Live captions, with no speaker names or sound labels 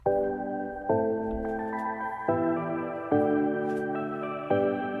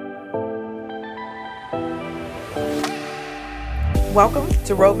Welcome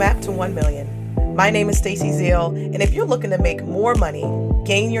to Roadmap to 1 Million. My name is Stacey Zeal, and if you're looking to make more money,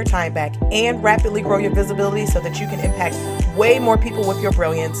 gain your time back, and rapidly grow your visibility so that you can impact way more people with your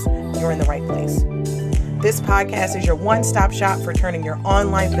brilliance, you're in the right place. This podcast is your one-stop shop for turning your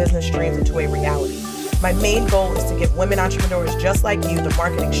online business dreams into a reality. My main goal is to give women entrepreneurs just like you the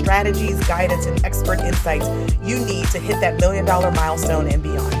marketing strategies, guidance, and expert insights you need to hit that $1 million milestone and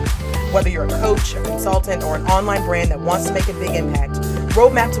beyond. Whether you're a coach, a consultant, or an online brand that wants to make a big impact,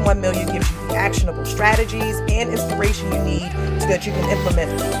 Roadmap to 1 Million gives you the actionable strategies and inspiration you need so that you can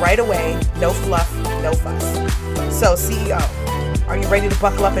implement right away, no fluff, no fuss. So CEO, are you ready to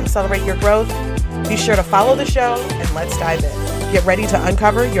buckle up and accelerate your growth? Be sure to follow the show and let's dive in. Get ready to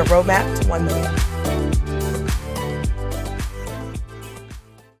uncover your roadmap to 1 million.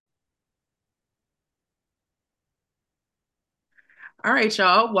 All right,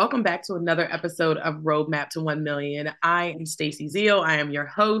 y'all. Welcome back to another episode of Roadmap to 1 Million. I am Stacey Zeal. I am your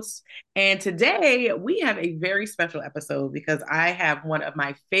host. And today we have a very special episode because I have one of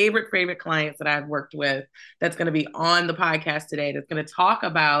my favorite clients that I've worked with that's going to be on the podcast today that's going to talk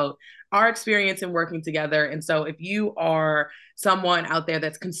about our experience in working together. And so if you are someone out there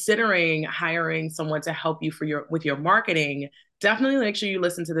that's considering hiring someone to help you with your marketing, definitely make sure you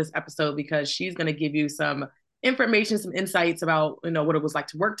listen to this episode because she's going to give you some information, some insights about, what it was like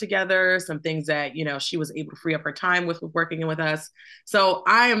to work together, some things that, she was able to free up her time with working with us. So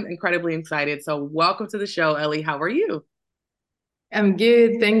I am incredibly excited. So welcome to the show, Ellie. How are you? I'm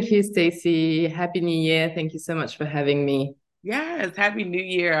good. Thank you, Stacey. Happy New Year. Thank you so much for having me. Yes, Happy New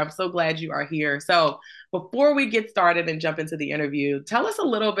Year. I'm so glad you are here. So before we get started and jump into the interview, tell us a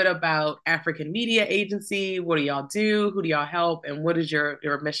little bit about African Media Agency. What do y'all do? Who do y'all help? And what is your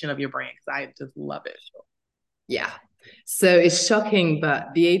mission of your brand? Because I just love it. Yeah. So it's shocking,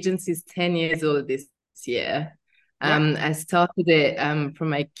 but the agency is 10 years old this year. Yeah. I started it from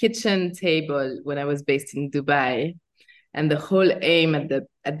my kitchen table when I was based in Dubai. And the whole aim at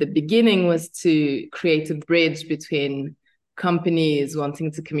the beginning was to create a bridge between companies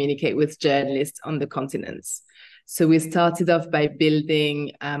wanting to communicate with journalists on the continents. So we started off by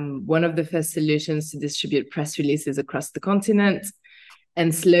building one of the first solutions to distribute press releases across the continent.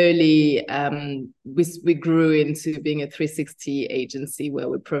 And slowly we grew into being a 360 agency where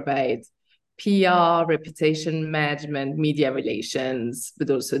we provide PR, reputation management, media relations, but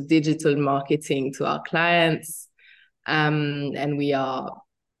also digital marketing to our clients. And we are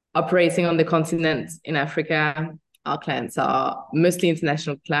operating on the continent in Africa. Our clients are mostly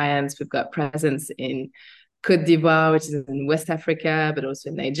international clients. We've got presence in Côte d'Ivoire, which is in West Africa, but also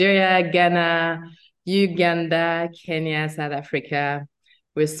in Nigeria, Ghana, Uganda, Kenya, South Africa.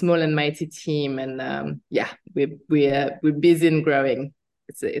 We're a small and mighty team, and we're busy and growing.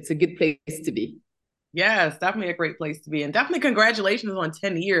 It's a good place to be. Yes, definitely a great place to be. And definitely congratulations on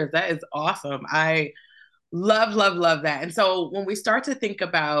 10 years. That is awesome. I love that. And so when we start to think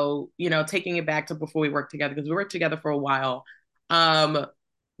about, taking it back to before we worked together, because we worked together for a while,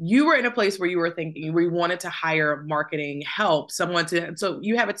 you were in a place where you were thinking we wanted to hire marketing help, so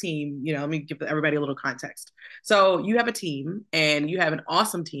you have a team, let me give everybody a little context. So you have a team and you have an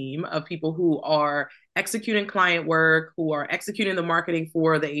awesome team of people who are executing client work, who are executing the marketing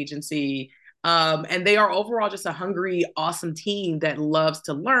for the agency. And they are overall just a hungry, awesome team that loves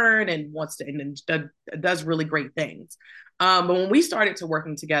to learn and wants to and does really great things. But when we started to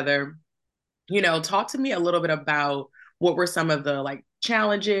working together, talk to me a little bit about what were some of the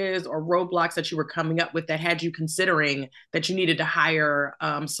challenges or roadblocks that you were coming up with that had you considering that you needed to hire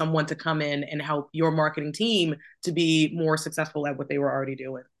someone to come in and help your marketing team to be more successful at what they were already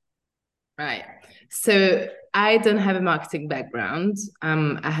doing. Right. So I don't have a marketing background.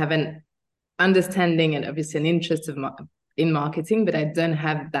 I have an understanding and obviously an interest in marketing, but I don't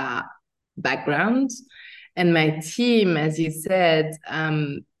have that background. And my team, as you said,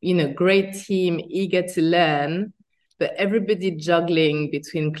 great team, eager to learn, but everybody juggling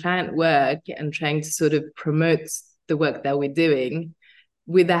between client work and trying to sort of promote the work that we're doing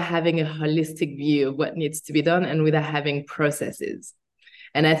without having a holistic view of what needs to be done and without having processes.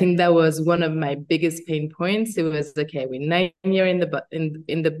 And I think that was one of my biggest pain points. It was, okay, we're 9 years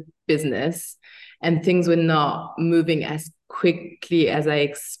in the business and things were not moving as quickly as I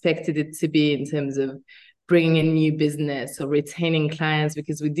expected it to be in terms of bringing in new business or retaining clients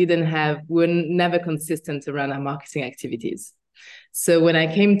because we're never consistent around our marketing activities. So when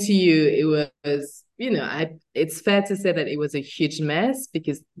I came to you, it was, it's fair to say that it was a huge mess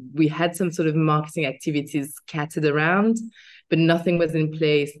because we had some sort of marketing activities scattered around, but nothing was in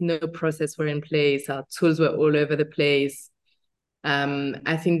place. No process were in place. Our tools were all over the place.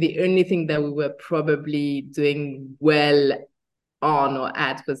 I think the only thing that we were probably doing well on or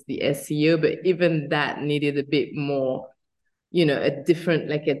at was the SEO, but even that needed a bit more, a different,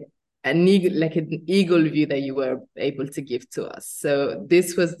 like an eagle view that you were able to give to us. So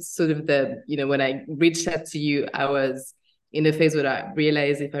this was sort of when I reached out to you, I was in a phase where I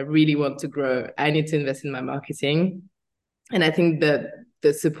realized if I really want to grow, I need to invest in my marketing. And I think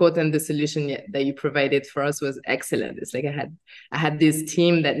the support and the solution that you provided for us was excellent. It's like I had this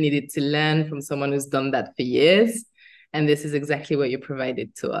team that needed to learn from someone who's done that for years, and this is exactly what you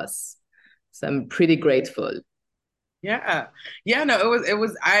provided to us. So I'm pretty grateful. Yeah. Yeah, no, it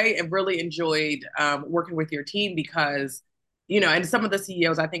was I really enjoyed working with your team because, and some of the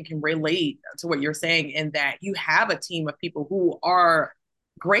CEOs I think can relate to what you're saying in that you have a team of people who are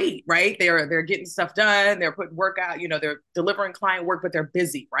great, right? They're getting stuff done, they're putting work out, they're delivering client work, but they're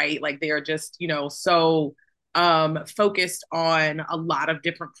busy, right? Like they are just, so focused on a lot of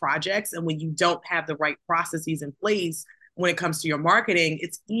different projects. And when you don't have the right processes in place when it comes to your marketing,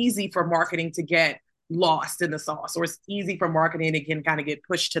 it's easy for marketing to get lost in the sauce, or it's easy for marketing to can kind of get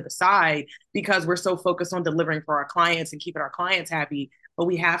pushed to the side because we're so focused on delivering for our clients and keeping our clients happy. But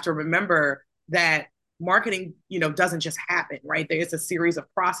we have to remember that marketing, doesn't just happen, right? There's a series of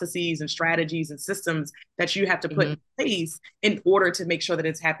processes and strategies and systems that you have to put in place in order to make sure that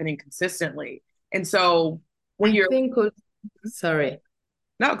it's happening consistently. And so when you're sorry.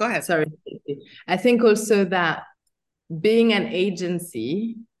 No, go ahead. Sorry. I think also that being an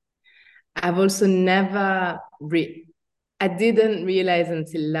agency, I've also never I didn't realize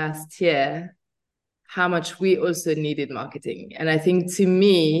until last year how much we also needed marketing. And I think to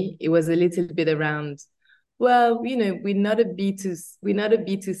me, it was a little bit around, well, we're not a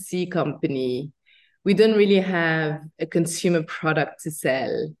B2C company. We don't really have a consumer product to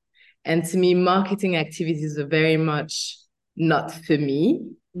sell. And to me, marketing activities are very much not for me.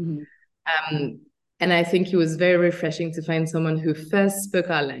 And I think it was very refreshing to find someone who first spoke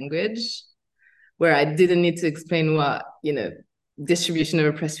our language, where I didn't need to explain what, distribution of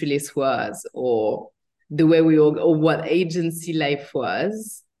a press release was, or the way or what agency life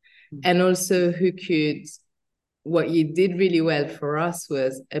was. And also what you did really well for us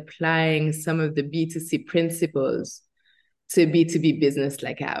was applying some of the B2C principles to a B2B business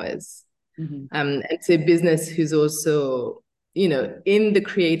like ours. And to a business who's also, in the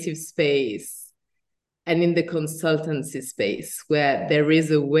creative space and in the consultancy space, where there is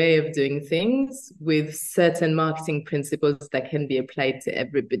a way of doing things with certain marketing principles that can be applied to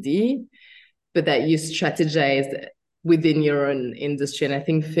everybody, but that you strategize within your own industry. And I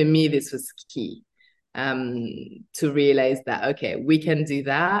think for me, this was key, to realize that, okay, we can do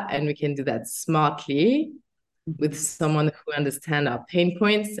that, and we can do that smartly with someone who understands our pain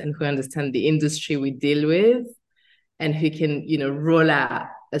points and who understands the industry we deal with, and who can, roll out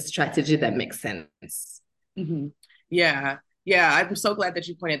a strategy that makes sense. Yeah. Yeah. I'm so glad that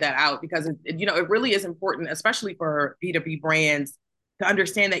you pointed that out because, it really is important, especially for B2B brands, to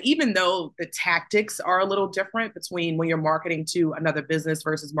understand that even though the tactics are a little different between when you're marketing to another business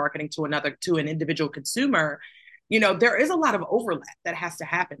versus marketing to an individual consumer, there is a lot of overlap that has to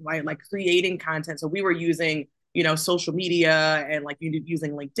happen, right? Like creating content. So we were using, social media and like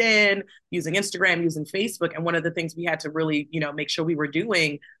using LinkedIn, using Instagram, using Facebook. And one of the things we had to really, make sure we were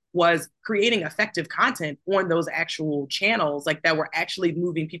doing was creating effective content on those actual channels, like that were actually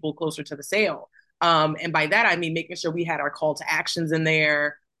moving people closer to the sale. And by that, I mean, making sure we had our call to actions in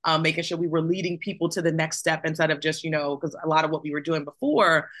there, making sure we were leading people to the next step instead of just, because a lot of what we were doing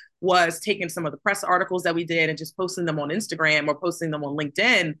before was taking some of the press articles that we did and just posting them on Instagram or posting them on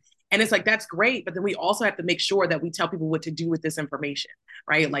LinkedIn. And it's like, that's great. But then we also have to make sure that we tell people what to do with this information,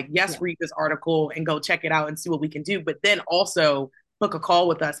 right? Like, yes, read this article and go check it out and see what we can do. But then also book a call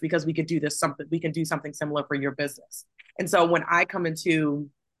with us because we can do something similar for your business. And so when I come into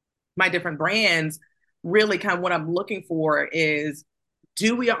my different brands, really kind of what I'm looking for is,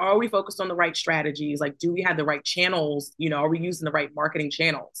 are we focused on the right strategies? Like, do we have the right channels? Are we using the right marketing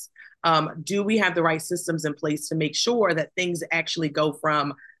channels? Do we have the right systems in place to make sure that things actually go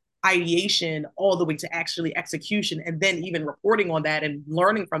from ideation all the way to actually execution, and then even reporting on that and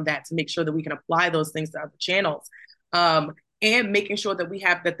learning from that to make sure that we can apply those things to other channels. And making sure that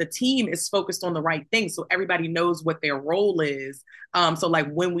the team is focused on the right things so everybody knows what their role is. So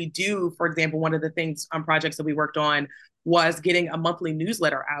like when we do, for example, one of the things on projects that we worked on was getting a monthly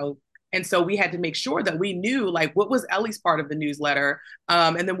newsletter out. And so we had to make sure that we knew like what was Ellie's part of the newsletter,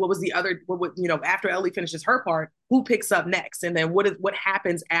 and then what was the other, after Ellie finishes her part, who picks up next, and then what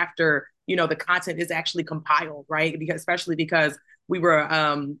happens after the content is actually compiled, right? Especially because we were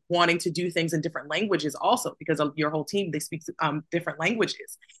wanting to do things in different languages also, because of your whole team, they speak different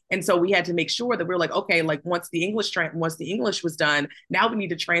languages. And so we had to make sure that we are like, okay, like once the English was done, now we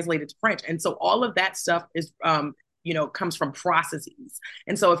need to translate it to French. And so all of that stuff is comes from processes.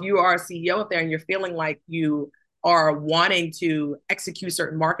 And so if you are a CEO up there and you're feeling like you are wanting to execute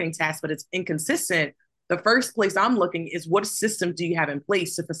certain marketing tasks, but it's inconsistent, the first place I'm looking is what system do you have in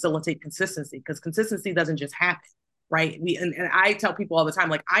place to facilitate consistency? Because consistency doesn't just happen, right? And I tell people all the time,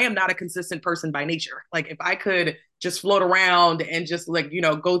 like, I am not a consistent person by nature. Like, if I could just float around and just like,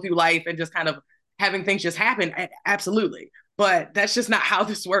 go through life and just kind of having things just happen, absolutely. But that's just not how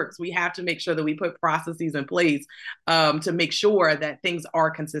this works. We have to make sure that we put processes in place to make sure that things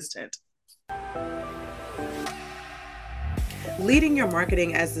are consistent. Leading your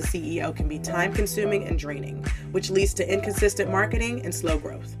marketing as the CEO can be time-consuming and draining, which leads to inconsistent marketing and slow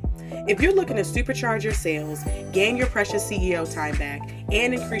growth. If you're looking to supercharge your sales, gain your precious CEO time back,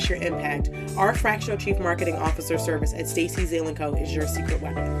 and increase your impact, our fractional chief marketing officer service at Stacy Zeal & Co. is your secret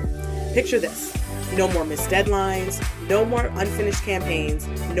weapon. Picture this: no more missed deadlines, no more unfinished campaigns,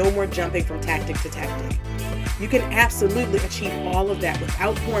 no more jumping from tactic to tactic. You can absolutely achieve all of that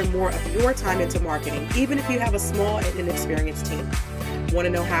without pouring more of your time into marketing, even if you have a small and inexperienced team. Want to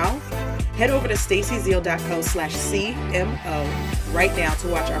know how? Head over to stacyzeal.co/CMO right now to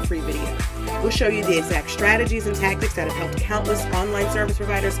watch our free video. We'll show you the exact strategies and tactics that have helped countless online service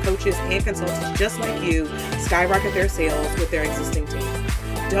providers, coaches, and consultants just like you skyrocket their sales with their existing team.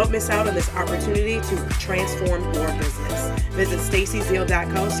 Don't miss out on this opportunity to transform your business. Visit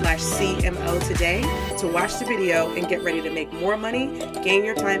stacyzeal.co/CMO today to watch the video and get ready to make more money, gain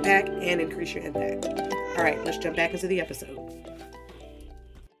your time back, and increase your impact. All right, let's jump back into the episode.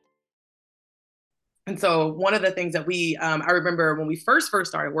 And so one of the things that I remember when we first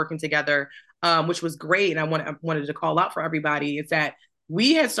started working together, which was great, and I wanted to call out for everybody, is that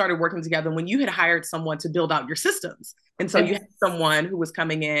we had started working together when you had hired someone to build out your systems. And so you had someone who was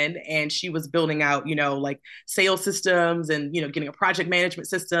coming in and she was building out, like sales systems and, getting a project management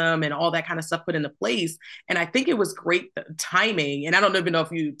system and all that kind of stuff put into place. And I think it was great timing. And I don't even know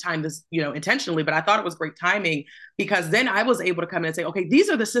if you timed this, intentionally, but I thought it was great timing because then I was able to come in and say, okay, these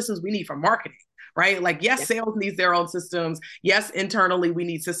are the systems we need for marketing. Right? Like, yes, sales needs their own systems. Yes, internally, we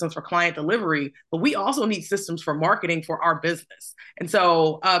need systems for client delivery, but we also need systems for marketing for our business. And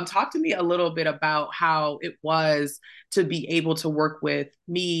so talk to me a little bit about how it was to be able to work with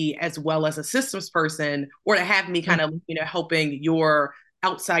me as well as a systems person, or to have me kind of, helping your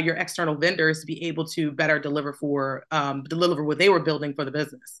external vendors to be able to better deliver what they were building for the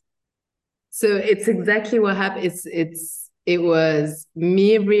business. So it's exactly what happened. It was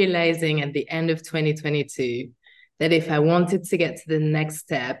me realizing at the end of 2022 that if I wanted to get to the next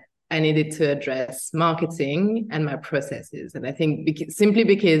step, I needed to address marketing and my processes. And I think simply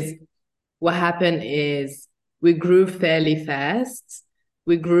because what happened is we grew fairly fast.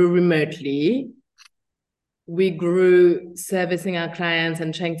 We grew remotely. We grew servicing our clients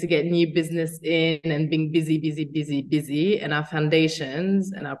and trying to get new business in and being busy. And our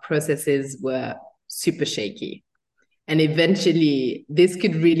foundations and our processes were super shaky. And eventually, this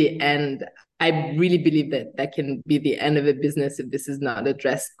could really end. I really believe that can be the end of a business if this is not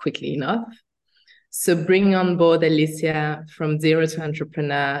addressed quickly enough. So bringing on board Alicia from Zero to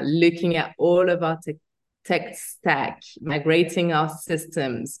Entrepreneur, looking at all of our tech stack, migrating our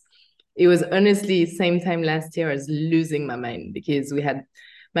systems. It was honestly same time last year as losing my mind because we had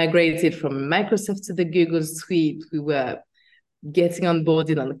migrated from Microsoft to the Google Suite. We were getting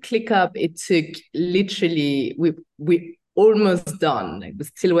onboarded on ClickUp. It took literally, we almost done. Like, we're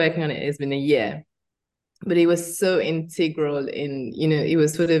still working on it. It's been a year, but it was so integral in, it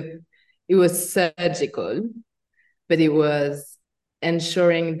was surgical, but it was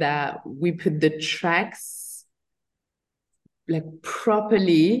ensuring that we put the tracks like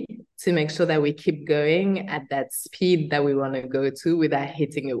properly to make sure that we keep going at that speed that we want to go to without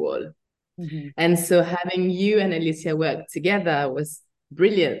hitting a wall. Mm-hmm. And so having you and Alicia work together was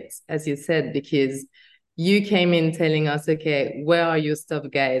brilliant, as you said, because you came in telling us, okay, where are your stuff,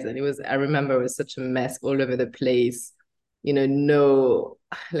 guys? And I remember it was such a mess all over the place.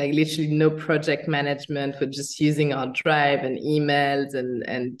 Literally no project management. We're just using our Drive and emails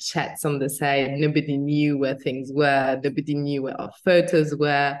and chats on the side. Nobody knew where things were. Nobody knew where our photos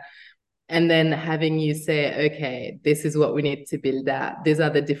were. And then having you say, okay, this is what we need to build out. These are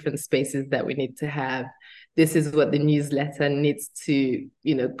the different spaces that we need to have. This is what the newsletter needs to,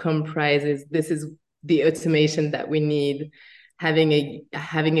 comprises. This is the automation that we need. Having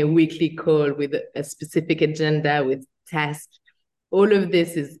a weekly call with a specific agenda with tasks. All of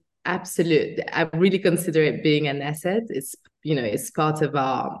this is absolute. I really consider it being an asset. It's it's part of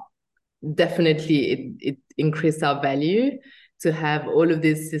our, definitely it increased our value to have all of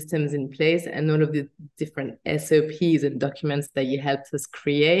these systems in place and all of the different SOPs and documents that you helped us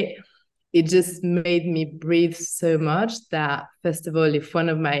create. It just made me breathe so much that, first of all, if one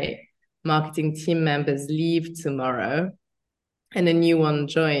of my marketing team members leave tomorrow and a new one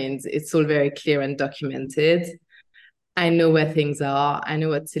joins, it's all very clear and documented. I know where things are. I know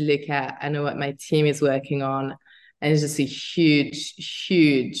what to look at. I know what my team is working on. And it's just a huge,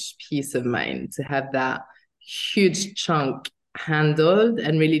 huge peace of mind to have that huge chunk handled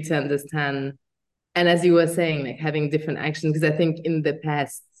and really to understand. And as you were saying, like having different actions, because I think in the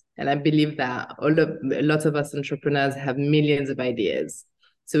past, and I believe that a lot of us entrepreneurs have millions of ideas.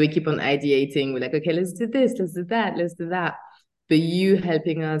 So we keep on ideating. We're like, okay, let's do this, let's do that, let's do that. But you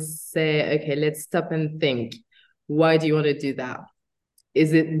helping us say, okay, let's stop and think. Why do you want to do that?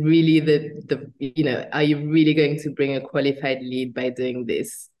 Is it really are you really going to bring a qualified lead by doing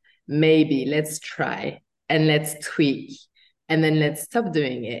this? Maybe let's try and let's tweak and then let's stop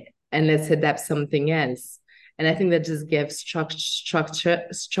doing it and let's adapt something else. And I think that just gives structure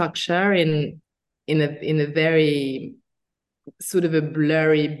in a very sort of a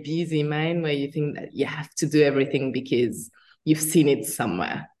blurry, busy mind where you think that you have to do everything because you've seen it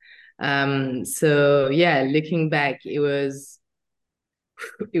somewhere. So yeah, looking back, it was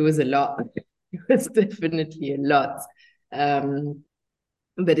a lot. It was definitely a lot.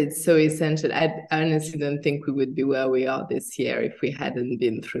 But it's so essential. I honestly don't think we would be where we are this year if we hadn't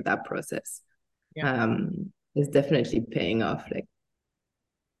been through that process. Yeah. It's definitely paying off. Like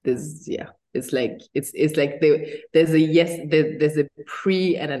it's like there's a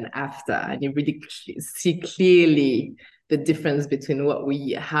pre and an after, and you really see clearly the difference between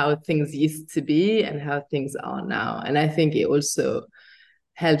how things used to be and how things are now. And I think it also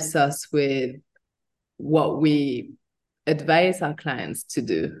helps us with what we advise our clients to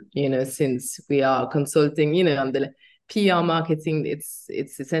do, since we are consulting, on the PR marketing, it's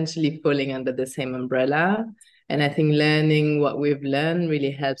essentially falling under the same umbrella. And I think learning what we've learned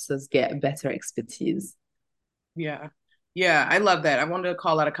really helps us get better expertise. Yeah. Yeah, I love that. I wanted to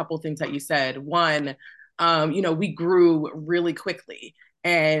call out a couple of things that you said. One, we grew really quickly.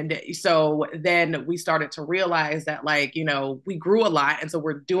 And so then we started to realize that, we grew a lot. And so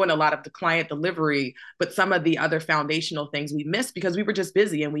we're doing a lot of the client delivery, but some of the other foundational things we missed because we were just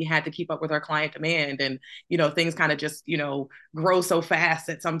busy and we had to keep up with our client demand. And, things kind of just, grow so fast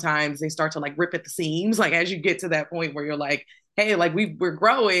that sometimes they start to rip at the seams. Like as you get to that point where you're like, hey, we're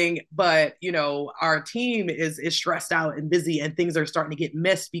growing, but our team is stressed out and busy and things are starting to get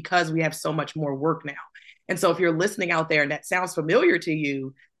missed because we have so much more work now. And so if you're listening out there and that sounds familiar to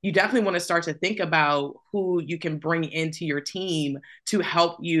you, you definitely want to start to think about who you can bring into your team to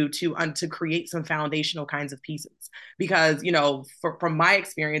help you to create some foundational kinds of pieces. Because, from my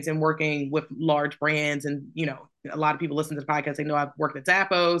experience in working with large brands and, a lot of people listen to the podcast, they know I've worked at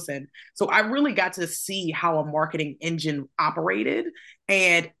Zappos. And so I really got to see how a marketing engine operated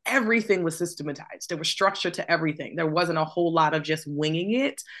and everything was systematized. There was structure to everything. There wasn't a whole lot of just winging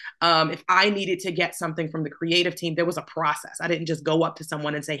it. If I needed to get something from the creative team, there was a process. I didn't just go up to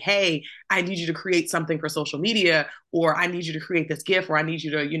someone and say, hey, I need you to create something for social media, or I need you to create this GIF, or I need you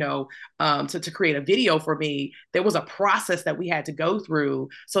to, to create a video for me. There was a process that we had to go through.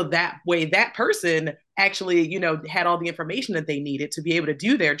 So that way that person actually, had all the information that they needed to be able to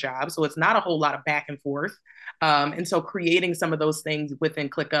do their job. So it's not a whole lot of back and forth. And so creating some of those things within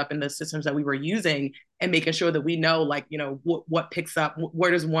ClickUp and the systems that we were using and making sure that we know, what picks up, where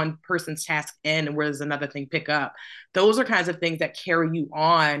does one person's task end and where does another thing pick up. Those are kinds of things that carry you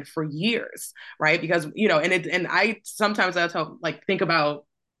on for years, right? Because, and I sometimes I'll think about,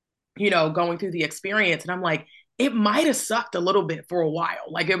 going through the experience and I'm like, it might have sucked a little bit for a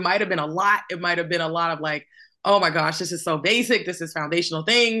while. It might have been a lot. It might have been a lot of oh my gosh, this is so basic. This is foundational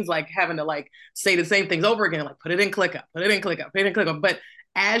things, having to say the same things over again, put it in ClickUp, put it in ClickUp, put it in ClickUp. But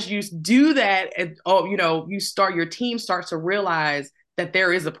as you do that, your team starts to realize that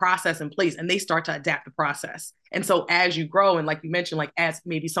there is a process in place and they start to adapt the process. And so as you grow, and like you mentioned, as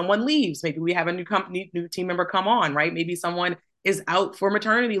maybe someone leaves, maybe we have a new team member come on, right? Maybe someone is out for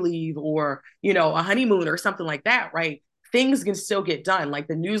maternity leave or, a honeymoon or something like that, right? Things can still get done.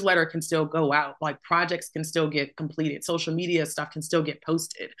 The newsletter can still go out, projects can still get completed. Social media stuff can still get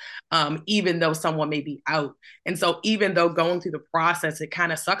posted, even though someone may be out. And so even though going through the process, it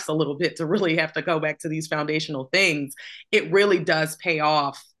kind of sucks a little bit to really have to go back to these foundational things, it really does pay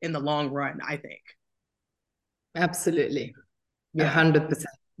off in the long run, I think. Absolutely. Yeah. 100%.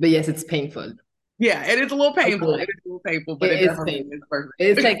 But yes, it's painful. Yeah, it is a little A painful. It lot. is a little painful, but It it is definitely painful. is perfect.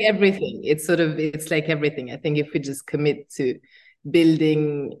 It's like everything. It's like everything. I think if we just commit to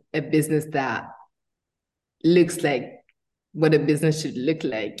building a business that looks like what a business should look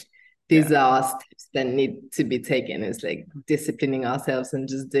like, Yeah. these are steps that need to be taken. It's like disciplining ourselves and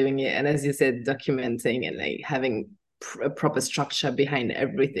just doing it. And as you said, documenting and like having a proper structure behind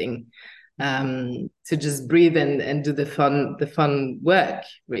everything, to just breathe and do the fun work,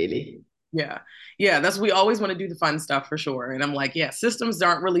 really. Yeah. Yeah. That's we always want to do the fun stuff for sure. And I'm like, yeah, systems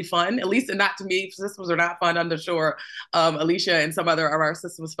aren't really fun. At least not to me. Systems are not fun. I'm sure Alicia and some other of our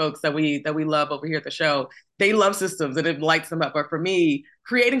systems folks that we love over here at the show, they love systems and it lights them up. But for me,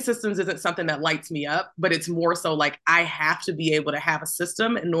 creating systems isn't something that lights me up, but it's more so like I have to be able to have a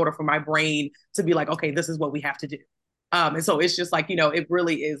system in order for my brain to be like, okay, this is what we have to do. And so it's just like, it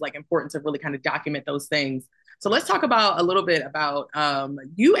really is like important to really kind of document those things. So let's talk about a little bit about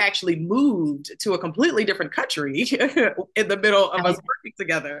you actually moved to a completely different country in the middle of us working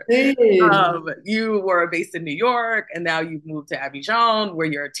together. You were based in New York and now you've moved to Abidjan where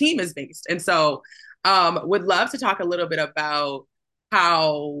your team is based. And so would love to talk a little bit about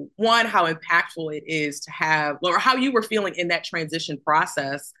how impactful it is to have, or how you were feeling in that transition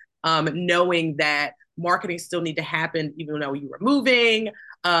process, knowing that marketing still need to happen even though you were moving.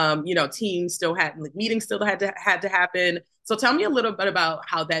 Teams still had, like, meetings still had to happen. So tell me a little bit about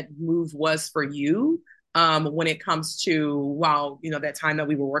how that move was for you, when it comes to, while that time that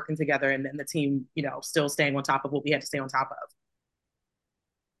we were working together, and then the team still staying on top of what we had to stay on top of.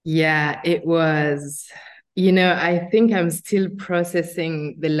 Yeah, it was, I think I'm still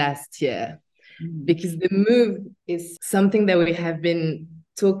processing the last year Mm-hmm. because the move is something that we have been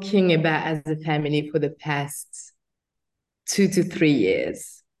talking about as a family for the past 2 to 3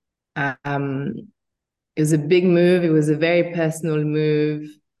 years. Um, it was a big move. It was a very personal move.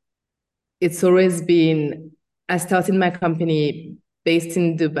 It's always been, I started my company based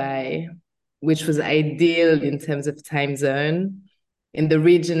in Dubai, which was ideal in terms of time zone. In the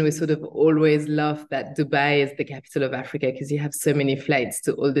region, we sort of always love that Dubai is the capital of Africa because you have so many flights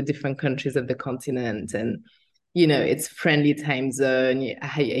to all the different countries of the continent. And, it's friendly time zone.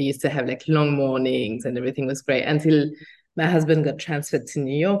 I used to have like long mornings and everything was great until my husband got transferred to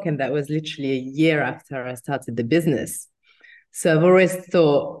New York. And that was literally a year after I started the business. So I've always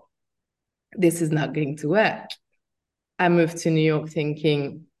thought, this is not going to work. I moved to New York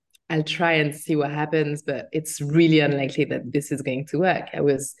thinking I'll try and see what happens, but it's really unlikely that this is going to work. I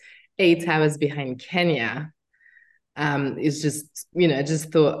was 8 hours behind Kenya. It's just, I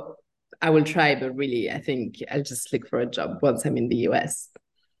just thought I will try, but really, I think I'll just look for a job once I'm in the US.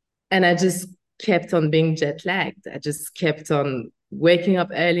 And I just kept on being jet lagged. I just kept on waking up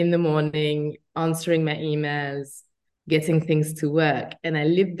early in the morning, answering my emails, getting things to work. And I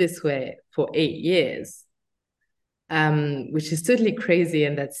lived this way for 8 years, which is totally crazy.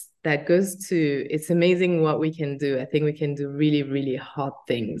 And that goes to, it's amazing what we can do. I think we can do really, really hard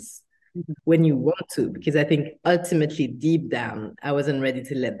things when you want to, because I think ultimately deep down, I wasn't ready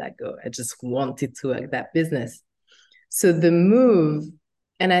to let that go. I just wanted to work that business. So the move,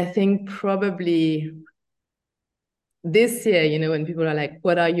 and I think probably this year, when people are like,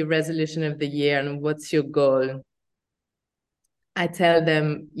 what are your resolution of the year and what's your goal? I tell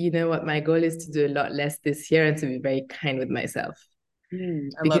them, you know what, my goal is to do a lot less this year and to be very kind with myself. I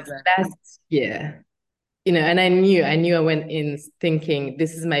love Because that. last year, and I knew I went in thinking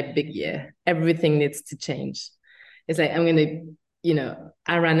this is my big year. Everything needs to change. It's like I'm gonna,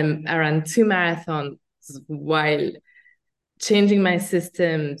 I ran 2 marathons while changing my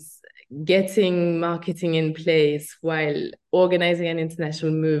systems, getting marketing in place while organizing an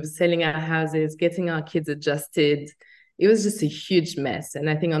international move, selling our houses, getting our kids adjusted. It was just a huge mess.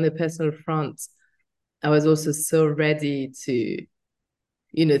 And I think on the personal front, I was also so ready to,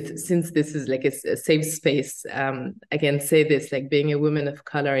 since this is like a safe space, I can say this, like being a woman of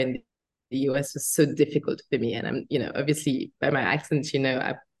color in the US was so difficult for me. And I'm, obviously by my accent,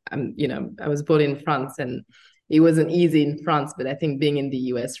 I was born in France and it wasn't easy in France, but I think being in the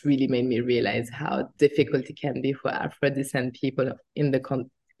US really made me realize how difficult it can be for Afro descent people in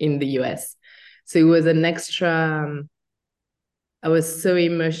the US. So it was an extra. I was so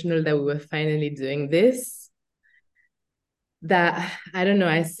emotional that we were finally doing this. That I don't know.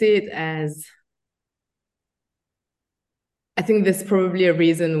 I see it as. I think there's probably a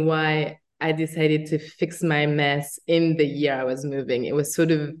reason why I decided to fix my mess in the year I was moving. It was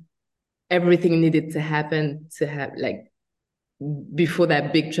sort of everything needed to happen to have like before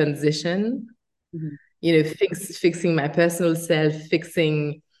that big transition, fixing my personal self,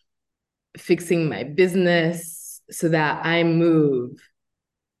 fixing my business so that I move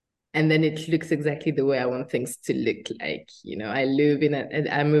and then it looks exactly the way I want things to look like. I move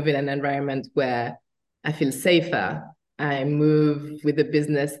in an environment where I feel safer. I move with a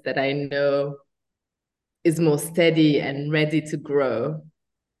business that I know is more steady and ready to grow.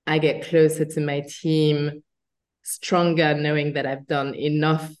 I get closer to my team, stronger, knowing that I've done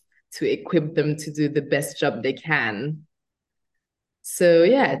enough to equip them to do the best job they can. So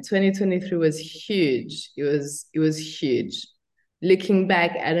yeah, 2023 was huge. It was huge. Looking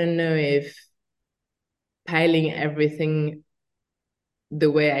back, I don't know if piling everything the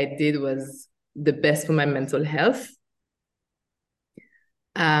way I did was the best for my mental health.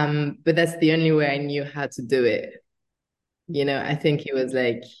 But that's the only way I knew how to do it. I think it was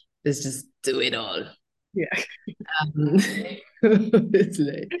like, let's just do it all. Yeah. It's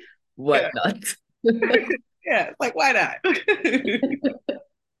like, what not? Yeah, like why not?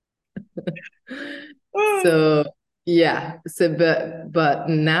 So yeah. But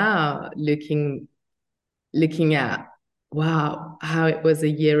now looking at wow, how it was a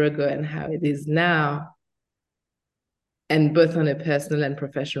year ago and how it is now, and both on a personal and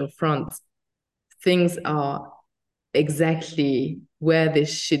professional front, things are exactly where they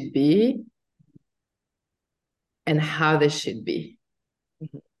should be and how they should be,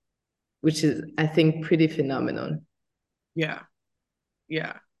 which is, I think, pretty phenomenal. Yeah.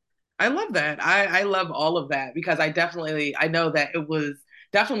 Yeah. I love that. I love all of that because I know that it was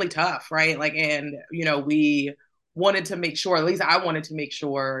definitely tough, right? Like, and we wanted to make sure, at least I wanted to make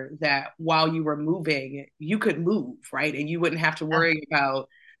sure that while you were moving, you could move, right? And you wouldn't have to worry about,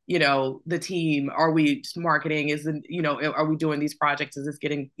 the team. Are we marketing? Are we doing these projects? Is this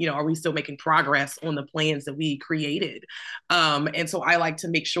getting, are we still making progress on the plans that we created? And so I like to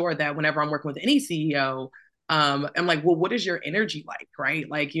make sure that whenever I'm working with any CEO, I'm like, well, what is your energy like? Right.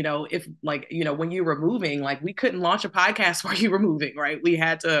 Like, if like, when you were moving, like we couldn't launch a podcast while you were moving, right? We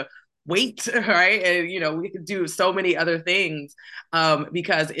had to wait, right? And, we could do so many other things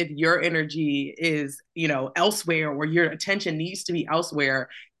because if your energy is, elsewhere or your attention needs to be elsewhere,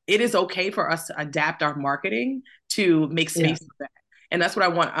 it is okay for us to adapt our marketing to make space for that. And that's what I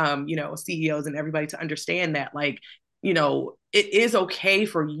want, CEOs and everybody to understand that, like, it is okay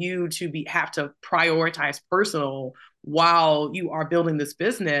for you to have to prioritize personal while you are building this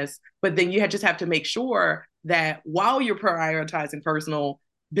business, but then you just have to make sure that while you're prioritizing personal,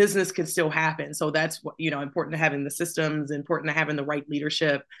 business can still happen. So that's what, important to having the systems, important to having the right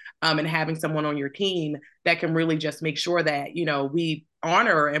leadership, and having someone on your team that can really just make sure that, we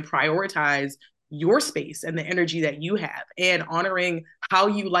honor and prioritize your space and the energy that you have and honoring how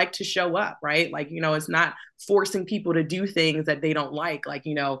you like to show up, right? Like, it's not forcing people to do things that they don't like,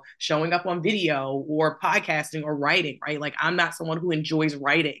 showing up on video or podcasting or writing, right? Like, I'm not someone who enjoys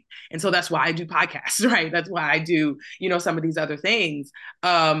writing. And so that's why I do podcasts, right? That's why I do, some of these other things.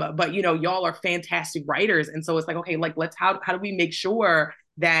 But, y'all are fantastic writers. And so it's like, okay, like, how do we make sure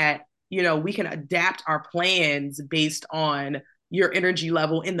that, we can adapt our plans based on your energy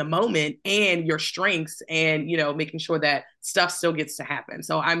level in the moment and your strengths and, making sure that stuff still gets to happen.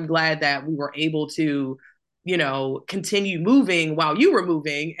 So I'm glad that we were able to, continue moving while you were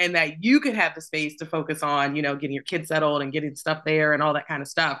moving and that you could have the space to focus on, getting your kids settled and getting stuff there and all that kind of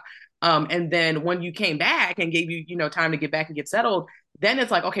stuff. And then when you came back and gave you, time to get back and get settled, then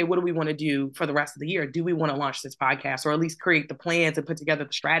it's like, okay, what do we want to do for the rest of the year? Do we want to launch this podcast or at least create the plans and put together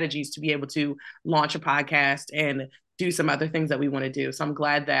the strategies to be able to launch a podcast and do some other things that we want to do? So I'm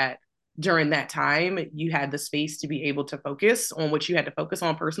glad that during that time, you had the space to be able to focus on what you had to focus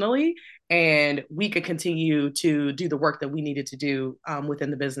on personally, and we could continue to do the work that we needed to do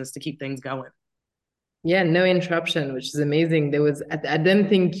within the business to keep things going. Yeah, no interruption, which is amazing. I don't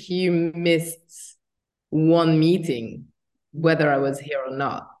think you missed one meeting, whether I was here or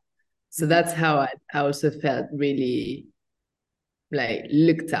not. So that's how I also felt really like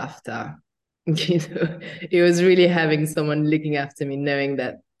looked after. It was really having someone looking after me, knowing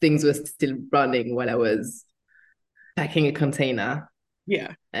that things were still running while I was packing a container.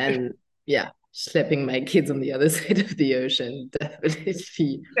 Yeah. And yeah, schlepping my kids on the other side of the ocean. Definitely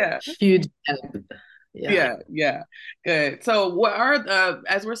huge help. Yeah. Good. So what are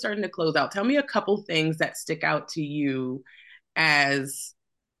as we're starting to close out, tell me a couple things that stick out to you as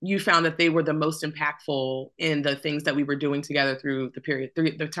you found that they were the most impactful in the things that we were doing together through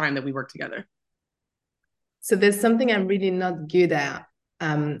the time that we worked together. So there's something I'm really not good at,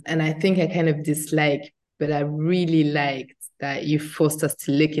 and I think I kind of dislike, but I really liked that you forced us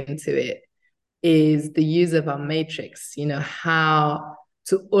to look into it, is the use of our matrix, how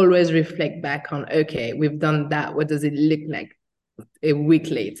to always reflect back on, okay, we've done that. What does it look like a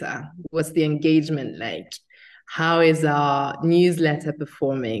week later? What's the engagement like? how is our newsletter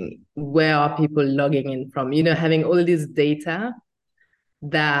performing? Where are people logging in from? You know, having all this data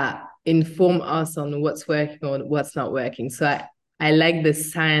that inform us on what's working or what's not working. So I like the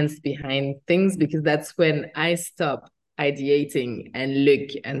science behind things, because that's when I stop ideating and look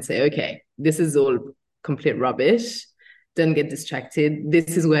and say, okay, this is all complete rubbish. Don't get distracted.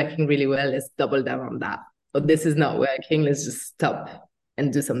 This is working really well. Let's double down on that. Or this is not working. Let's just stop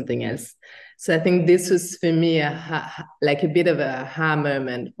and do something else. So I think this was for me like a bit of a aha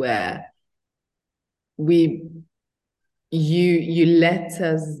moment where we you let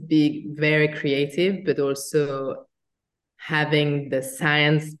us be very creative, but also having the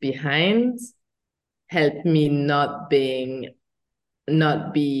science behind help me not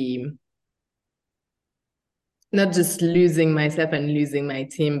just losing myself and losing my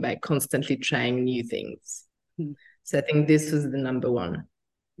team by constantly trying new things. Mm-hmm. So I think this was the number one.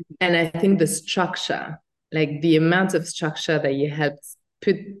 And I think the structure, like the amount of structure that you helped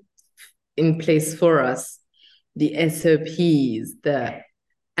put in place for us, the SOPs,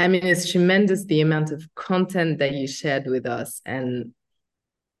 I mean, it's tremendous the amount of content that you shared with us, and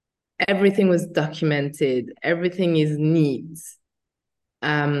everything was documented. Everything is neat.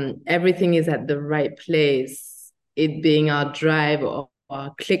 Everything is at the right place, it being our drive or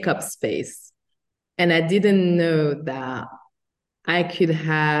our ClickUp space. And I didn't know that I could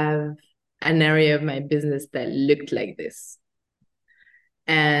have an area of my business that looked like this.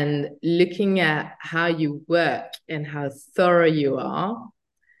 And looking at how you work and how thorough you are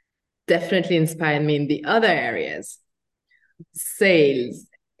definitely inspired me in the other areas, sales,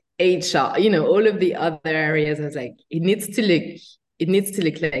 HR, you know, all of the other areas. I was like, it needs to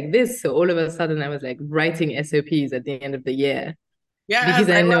look like this. So all of a sudden I was like writing SOPs at the end of the year. Yeah, because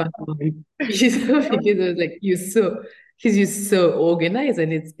I know because I was like, you're so organized,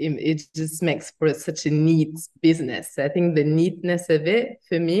 and it just makes for such a neat business. So I think the neatness of it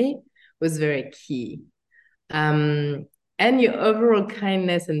for me was very key. And your overall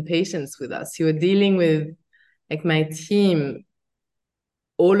kindness and patience with us. You were dealing with, like, my team,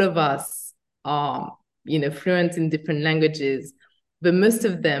 all of us are, you know, fluent in different languages, but most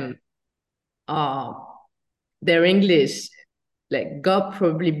of them are, their English, like, got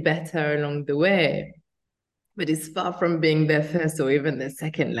probably better along the way, but it's far from being their first or even their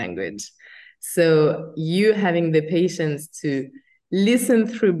second language. So you having the patience to listen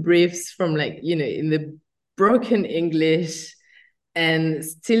through briefs from, like, you know, in the broken English, and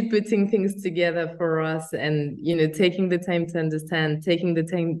still putting things together for us, and, you know, taking the time to understand, taking the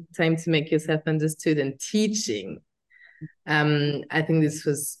time to make yourself understood, and teaching. I think this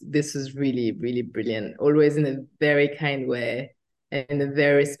was really, really brilliant, always in a very kind way, in a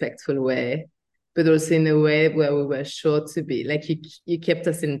very respectful way, but also in a way where we were sure to be, like, you kept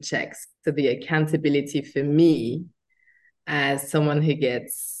us in checks. So the accountability for me, as someone who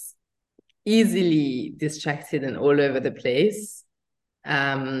gets easily distracted and all over the place,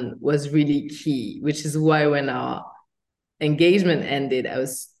 was really key, which is why when our engagement ended, I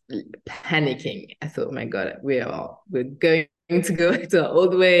was panicking. I thought, oh my God, we're going to go back to our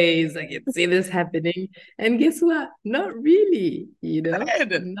old ways. I can see this happening. And guess what? Not really, you know?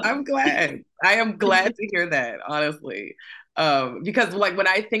 I'm glad. I am glad to hear that, honestly. Because, like, when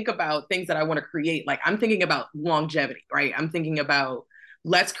I think about things that I want to create, like, I'm thinking about longevity, right? I'm thinking about,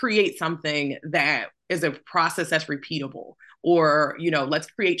 let's create something that is a process that's repeatable, or, you know, let's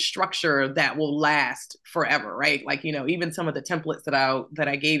create structure that will last forever, right? Like, you know, even some of the templates that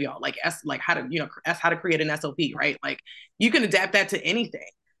I gave y'all, like how to, you know, how to create an SOP, right? Like, you can adapt that to anything,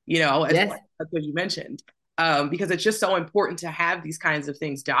 you know, as yes. that's what you mentioned. Because it's just so important to have these kinds of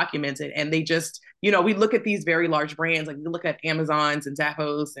things documented. And they just, you know, we look at these very large brands, like we look at Amazon's and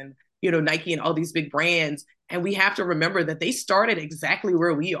Zappos and, you know, Nike and all these big brands. And we have to remember that they started exactly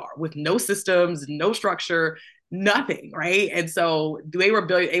where we are, with no systems, no structure, nothing, right? And so they were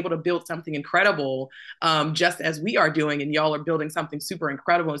able to build something incredible, just as we are doing, and y'all are building something super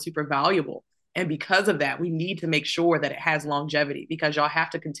incredible and super valuable. And because of that, we need to make sure that it has longevity, because y'all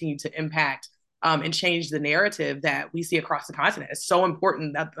have to continue to impact, and change the narrative that we see across the continent. It's so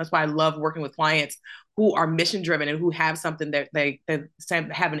important. That's why I love working with clients who are mission driven and who have something that they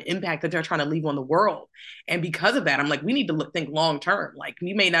have an impact that they're trying to leave on the world. And because of that, I'm like, we need to think long term. Like,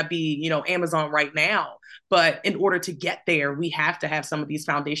 we may not be, you know, Amazon right now, but in order to get there, we have to have some of these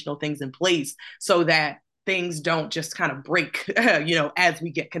foundational things in place so that things don't just kind of break, you know, as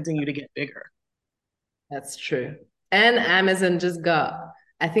we continue to get bigger. That's true. And Amazon just got,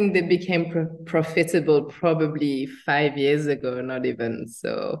 I think they became profitable probably 5 years ago, not even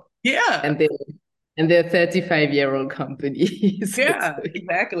so. Yeah. And they And they're 35-year-old companies. Yeah,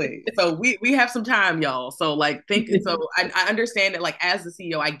 exactly. So we have some time, y'all. So like think so I understand that like as the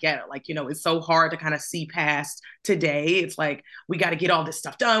CEO, I get it. Like, it's so hard to kind of see past today. It's like we got to get all this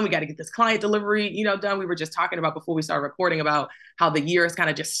stuff done. We got to get this client delivery, done. We were just talking about before we started recording about how the year has kind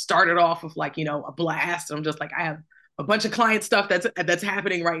of just started off with like, a blast. I'm just like, I have a bunch of client stuff that's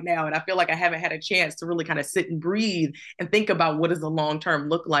happening right now. And I feel like I haven't had a chance to really kind of sit and breathe and think about what does the long term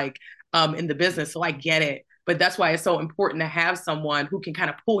look like in the business. So I get it. But that's why it's so important to have someone who can kind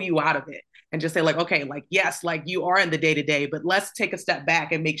of pull you out of it and just say, like, okay, like, yes, like you are in the day to day, but let's take a step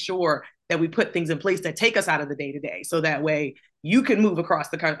back and make sure that we put things in place that take us out of the day to day. So that way you can move across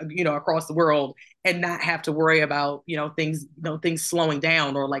across the world and not have to worry about, things slowing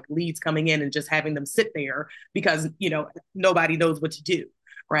down or like leads coming in and just having them sit there because, nobody knows what to do.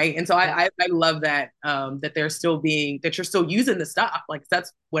 Right. And so I love that that they're still that you're still using the stuff. Like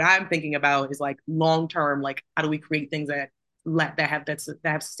that's what I'm thinking about is like long term, like how do we create things that have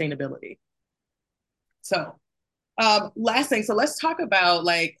sustainability. So last thing. So let's talk about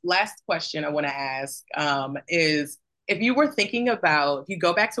like last question I want to ask is if you were thinking about if you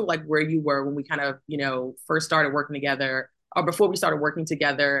go back to like where you were when we kind of, first started working together or before we started working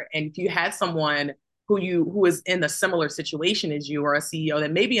together, and if you had someone who is in a similar situation as you or a CEO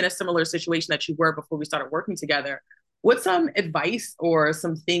that may be in a similar situation that you were before we started working together, what's some advice or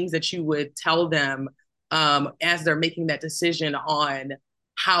some things that you would tell them as they're making that decision on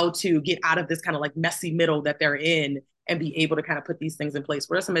how to get out of this kind of like messy middle that they're in and be able to kind of put these things in place?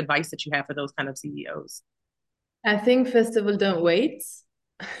 What are some advice that you have for those kind of CEOs? I think, first of all, don't wait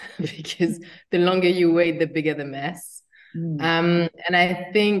because the longer you wait, the bigger the mess. Mm. And I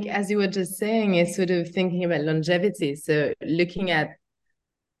think, as you were just saying, is sort of thinking about longevity. So looking at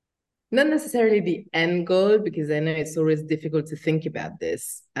not necessarily the end goal, because I know it's always difficult to think about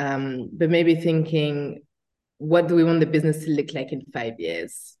this, but maybe thinking, what do we want the business to look like in 5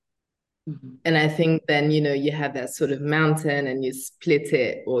 years? Mm-hmm. And I think then, you have that sort of mountain and you split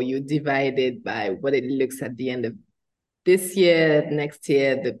it or you divide it by what it looks at the end of this year, next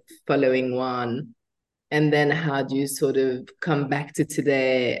year, the following one. And then how do you sort of come back to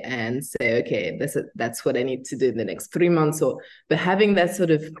today and say, okay, that's what I need to do in the next 3 months, but having that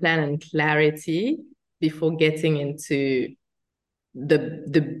sort of plan and clarity before getting into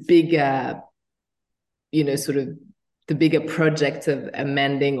the bigger, sort of the bigger project of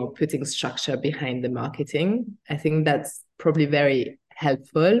amending or putting structure behind the marketing. I think that's probably very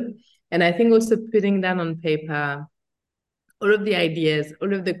helpful. And I think also putting down on paper all of the ideas,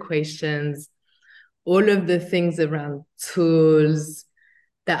 all of the questions, all of the things around tools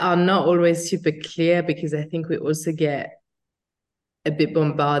that are not always super clear, because I think we also get a bit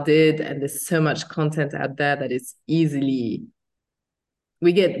bombarded and there's so much content out there that it's easily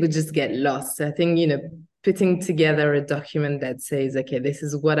we just get lost. So I think, putting together a document that says, okay, this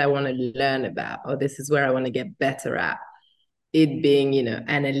is what I want to learn about, or this is where I want to get better at, it being,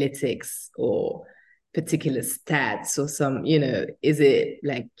 analytics or particular stats or some, is it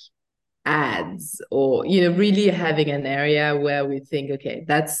like ads or, really having an area where we think, okay,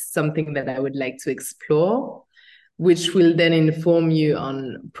 that's something that I would like to explore, which will then inform you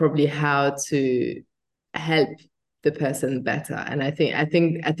on probably how to help the person better. And I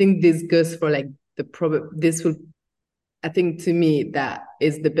think this goes for like this will, I think, to me, that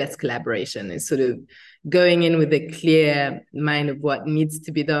is the best collaboration, is sort of going in with a clear mind of what needs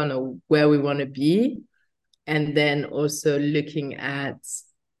to be done or where we want to be, and then also looking at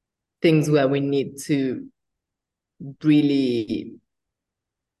things where we need to really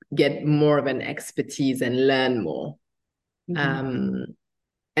get more of an expertise and learn more. Mm-hmm.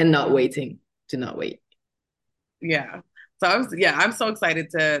 And not waiting. Do not wait. Yeah. So I'm so excited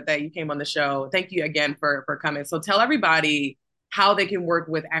that you came on the show. Thank you again for coming. So tell everybody how they can work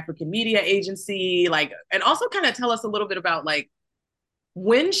with African Media Agency, like, and also kind of tell us a little bit about like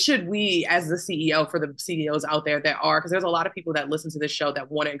when should we, as the CEO, for the CEOs out there that are, because there's a lot of people that listen to this show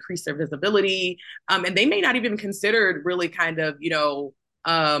that want to increase their visibility, and they may not even considered really kind of,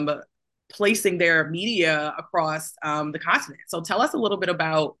 placing their media across the continent. So tell us a little bit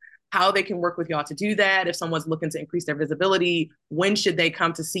about how they can work with y'all to do that. If someone's looking to increase their visibility, when should they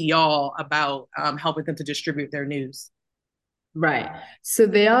come to see y'all about helping them to distribute their news? Right. So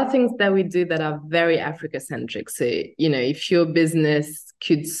there are things that we do that are very Africa centric. So, if your business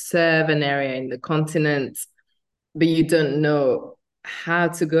could serve an area in the continent, but you don't know how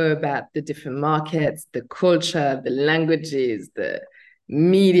to go about the different markets, the culture, the languages, the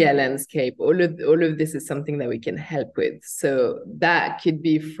media landscape, all of this is something that we can help with. So that could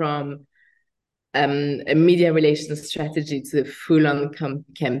be from a media relations strategy to a full-on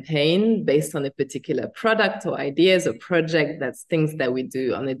campaign based on a particular product or ideas or project. That's things that we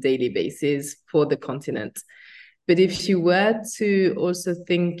do on a daily basis for the continent. But if you were to also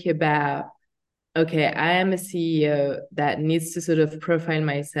think about, okay, I am a CEO that needs to sort of profile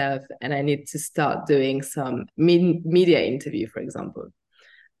myself and I need to start doing some media interview, for example.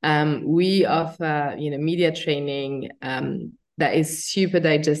 We offer, media training that is super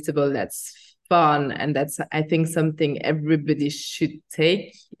digestible, that's fun, and that's, I think, something everybody should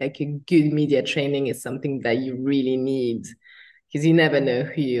take. Like a good media training is something that you really need because you never know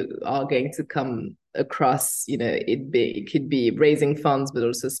who you are going to come across. It could be raising funds, but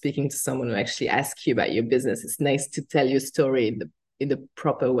also speaking to someone who actually asks you about your business. It's nice to tell your story in the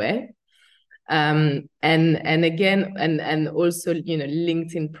proper way. And again, and also,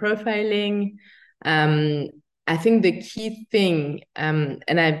 LinkedIn profiling. I think the key thing, and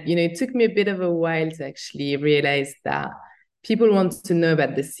it took me a bit of a while to actually realize that people want to know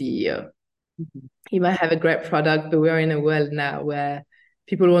about the CEO. Mm-hmm. You might have a great product, but we're in a world now where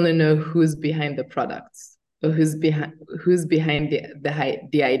people want to know who's behind the product or who's behind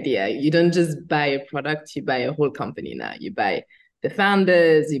the idea. You don't just buy a product, you buy a whole company now. You buy the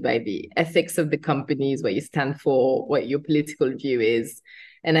founders, you buy the ethics of the companies, what you stand for, what your political view is.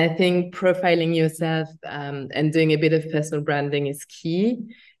 And I think profiling yourself and doing a bit of personal branding is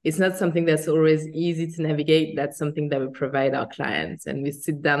key. It's not something that's always easy to navigate. That's something that we provide our clients, and we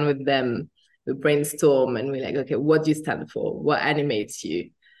sit down with them, we brainstorm, and we're like, okay, what do you stand for? What animates you?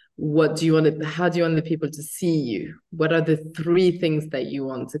 How do you want the people to see you? What are the 3 things that you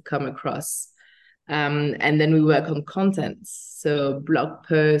want to come across? And then we work on content. So blog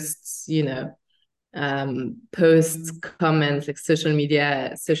posts, posts, comments, like social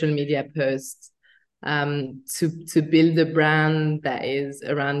media posts, to build a brand that is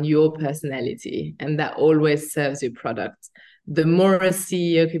around your personality and that always serves your product. The more a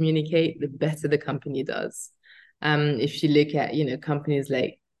CEO communicate, the better the company does. If you look at, companies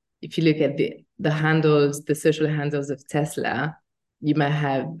like, if you look at the handles, the social handles of Tesla, you might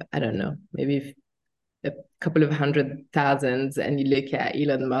have, I don't know, maybe a couple of 100,000, and you look at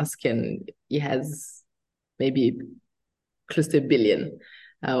Elon Musk and he has maybe close to 1 billion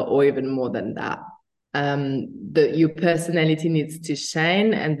or even more than that. Your personality needs to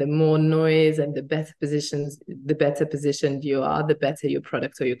shine, and the more noise and the better positioned you are, the better your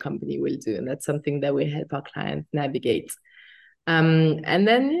product or your company will do. And that's something that we help our clients navigate. And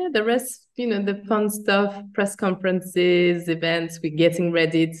then the rest, the fun stuff, press conferences, events. We're getting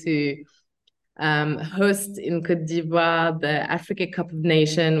ready to host in Côte d'Ivoire the Africa Cup of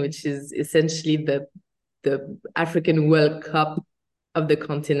Nations, which is essentially the African World Cup of the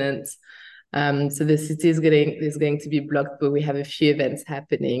continent. So the city is going to be blocked, but we have a few events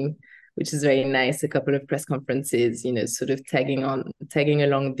happening, which is very nice. A couple of press conferences, sort of tagging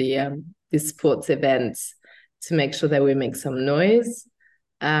along the sports events to make sure that we make some noise.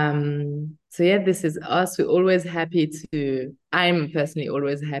 So yeah, this is us. I'm personally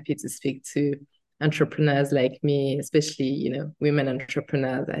always happy to speak to entrepreneurs like me, especially, women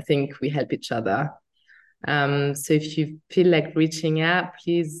entrepreneurs. I think we help each other. So if you feel like reaching out,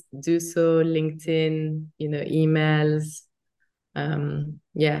 please do so. LinkedIn, emails.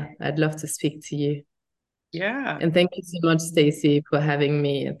 Yeah, I'd love to speak to you. Yeah. And thank you so much, Stacey, for having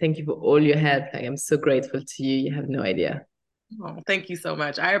me. And thank you for all your help. I am so grateful to you. You have no idea. Oh, thank you so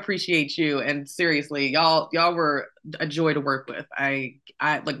much. I appreciate you. And seriously, y'all were a joy to work with. I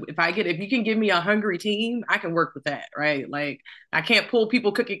like, if you can give me a hungry team, I can work with that, right? Like, I can't pull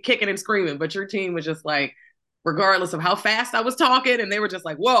people kicking and screaming, but your team was just like, regardless of how fast I was talking, and they were just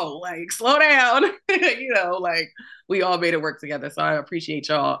like, whoa, like, slow down. Like, we all made it work together. So I appreciate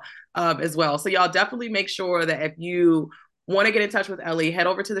y'all as well. So y'all definitely make sure that if you want to get in touch with Ellie, head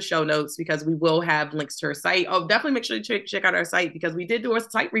over to the show notes because we will have links to her site. Oh, definitely make sure you check out our site because we did do a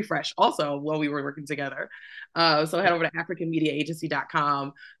site refresh also while we were working together. So head over to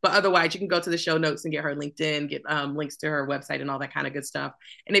africanmediaagency.com. But otherwise, you can go to the show notes and get her LinkedIn, get links to her website and all that kind of good stuff.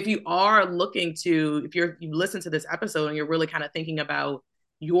 And if you are looking to, you listen to this episode and you're really kind of thinking about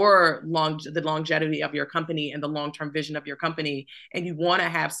the longevity of your company and the long-term vision of your company, and you want to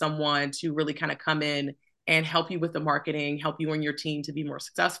have someone to really kind of come in and help you with the marketing, help you and your team to be more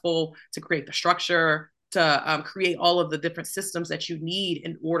successful, to create the structure, to create all of the different systems that you need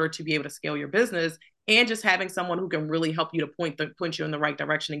in order to be able to scale your business, and just having someone who can really help you to point you in the right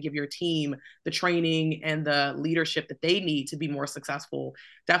direction and give your team the training and the leadership that they need to be more successful.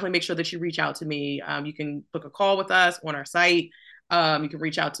 Definitely make sure that you reach out to me. You can book a call with us on our site. You can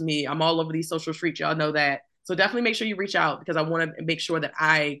reach out to me. I'm all over these social streets. Y'all know that. So definitely make sure you reach out because I want to make sure that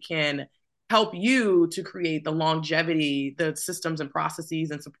I can help you to create the longevity, the systems and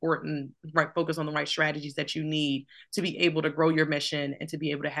processes and support and focus on the right strategies that you need to be able to grow your mission and to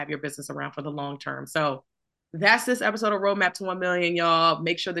be able to have your business around for the long term. So that's this episode of Roadmap to 1 Million, y'all.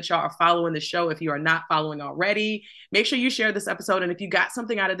 Make sure that y'all are following the show if you are not following already. Make sure you share this episode. And if you got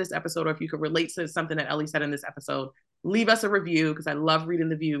something out of this episode, or if you could relate to something that Ellie said in this episode, leave us a review, because I love reading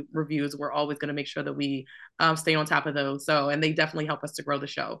the reviews. We're always going to make sure that we stay on top of those. And they definitely help us to grow the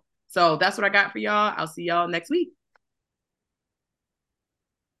show. So that's what I got for y'all. I'll see y'all next week.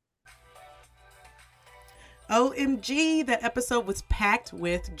 OMG, that episode was packed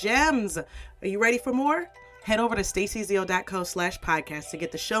with gems. Are you ready for more? Head over to stacyzeal.co/podcast to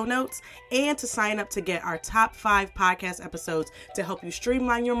get the show notes and to sign up to get our top 5 podcast episodes to help you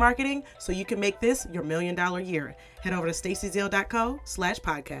streamline your marketing so you can make this your $1 million year. Head over to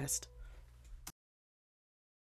stacyzeal.co/podcast.